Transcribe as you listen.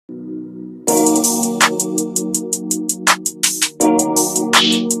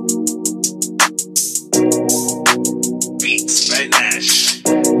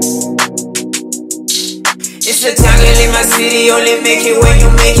The jungle in my city, only make it when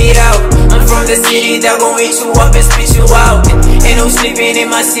you make it out. I'm from the city that gon' eat you up and spit you out. Ain't no sleeping in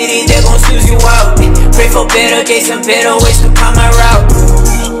my city, they gon' snooze you out. Pray for better days and better ways to come around.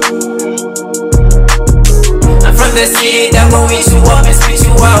 I'm from the city that gon' eat you up and spit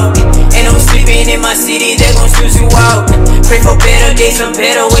you out. Ain't no sleeping in my city, they gon' snooze you out. Pray for better days and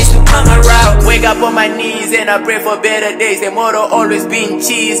better ways to come around. Wake up on my knees and I pray for better days. The motto always been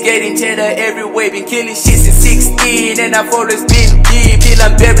cheese, getting cheddar every way. Been killing shit since 16 and I've always been deep. Till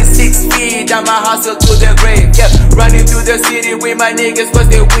I'm buried 6 feet, I'm a hustle to the grave, yeah. Running through the city with my niggas cause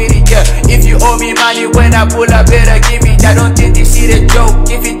they with it, yeah. If you owe me money when I pull up, better give it. I don't think this shit a joke.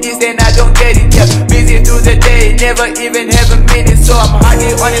 If it is, then I don't get it, yeah. Busy through the day, never even have a minute. So I'm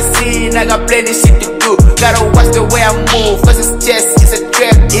hardly on the scene, I got plenty shit to do. Gotta watch the way I move, cause it's just, it's a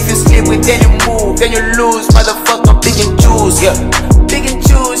trap. If you sleep with any move, then you lose, motherfucker. Pick and choose, yeah. Pick and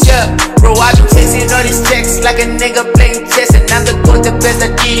choose, yeah. Bro, I been chasing all these checks like a nigga playing chess. And I'm the goat, the best I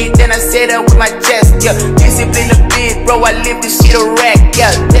did it, then I say that with my chest, yeah. Discipline a bit, bro, I live this shit a wreck,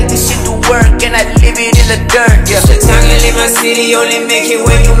 yeah. Take this shit to work and I leave it in the dirt, yeah. The jungle in my city, only make it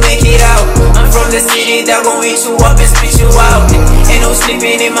when you make it out. I'm from the city that gon' eat you up and spit you out. Ain't no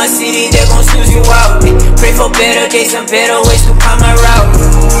sleeping in my city, they gon' snooze you out. Pray for better days and better ways to come around.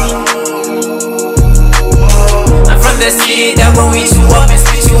 I'm from the city that gon' eat you up and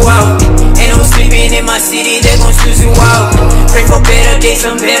spit you out. Ain't no sleeping in my city, they gon' snooze you out. Pray for better days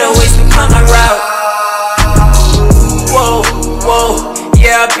and better ways to come around. Whoa, whoa,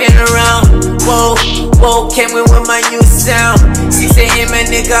 yeah, I've been around. Whoa, whoa, came in with my new sound. 6 AM a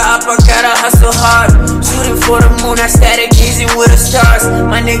nigga up, I gotta hustle hard. Shooting for the moon, I started gazing with the stars.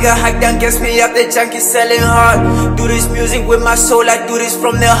 My nigga hike down, gets me up, the junkie selling hard. Do this music with my soul, I do this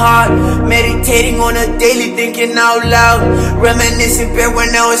from the heart. Meditating on a daily, thinking out loud. Reminiscing back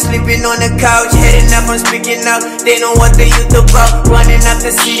when I was sleeping on the couch. Heading up, I'm speaking out, they know what the youth about. Running up the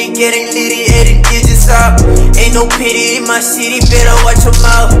city, getting litty, heading digits up. Ain't no pity in my city, better watch your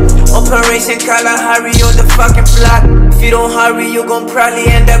mouth. Operation Kalahari on the fucking block. If you don't hurry, you gon' probably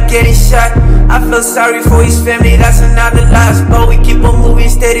end up getting shot. I feel sorry for his family, that's another loss. But we keep on moving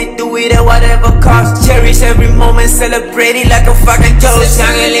steady, do it at whatever cost. Cherish every moment, celebrate it like a fucking toast. The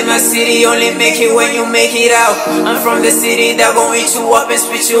jungle in my city, only make it when you make it out. I'm from the city that gon' eat you up and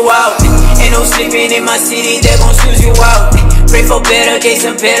spit you out. Ain't no sleeping in my city, they gon' snooze you out. Pray for better days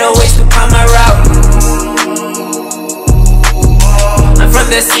and better ways to come around. I'm from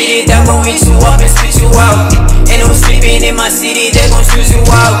the city that gon' eat you up and spit you out. Ain't no sleeping in my city, they gon' snooze you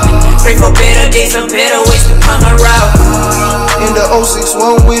out. Pray for better days and better ways to come around. In the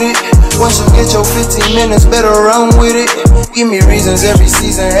 061 with it. Once you get your 15 minutes, better run with it. Give me reasons every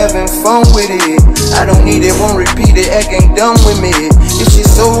season, having fun with it. I don't need it, won't repeat it, act ain't done with me. If she's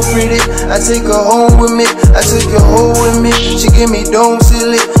so pretty, I take her home with me. I take her home with me, she give me dome seal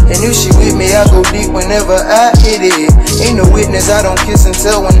it. And if she with me, I go deep whenever I hit it. Ain't no witness, I don't kiss and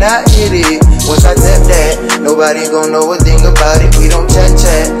tell when I hit it. Once I tap that, nobody gon' know a thing about it. We don't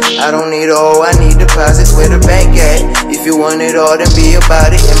chat. I don't need all, I need deposits, where the bank at. If you want it all, then be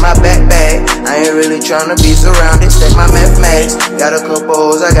about it. In my backpack, I ain't really tryna be surrounded. Stack my mathematics, got a couple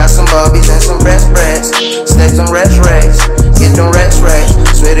hoes, I got some Barbies and some brats. Stack some rats, get them rats.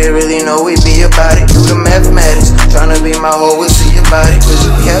 Swear they really know we be about it. Do the mathematics, tryna be my hoe, we'll see about it. Cause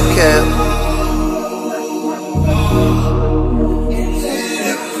you cap.